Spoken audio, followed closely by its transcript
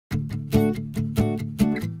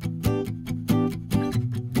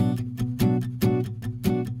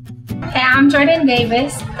I'm Jordan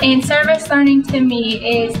Davis, and service learning to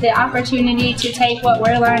me is the opportunity to take what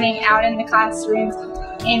we're learning out in the classrooms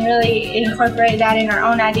and really incorporate that in our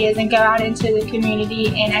own ideas and go out into the community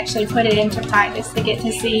and actually put it into practice to get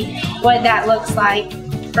to see what that looks like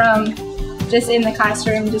from just in the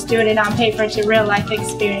classroom, just doing it on paper to real life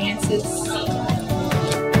experiences.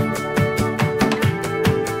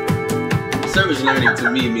 Service learning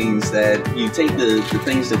to me means that you take the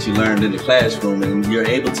things that you learned in the classroom and you're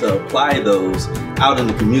able to apply those out in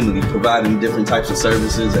the community, providing different types of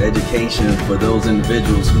services or education for those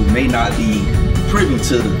individuals who may not be privy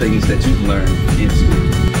to the things that you've learned in school.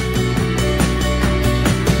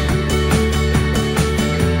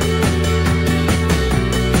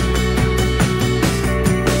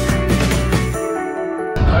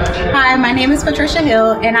 Hi, my name is Patricia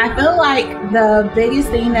Hill, and I feel like the biggest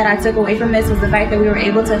thing that I took away from this was the fact that we were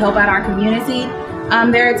able to help out our community.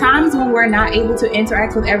 There are times when we're not able to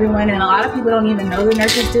interact with everyone, and a lot of people don't even know the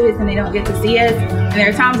nursing students and they don't get to see us. And there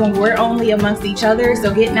are times when we're only amongst each other,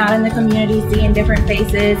 so getting out in the community, seeing different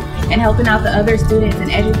faces, and helping out the other students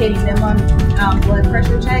and educating them on blood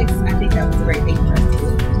pressure checks, I think that was a great thing for us.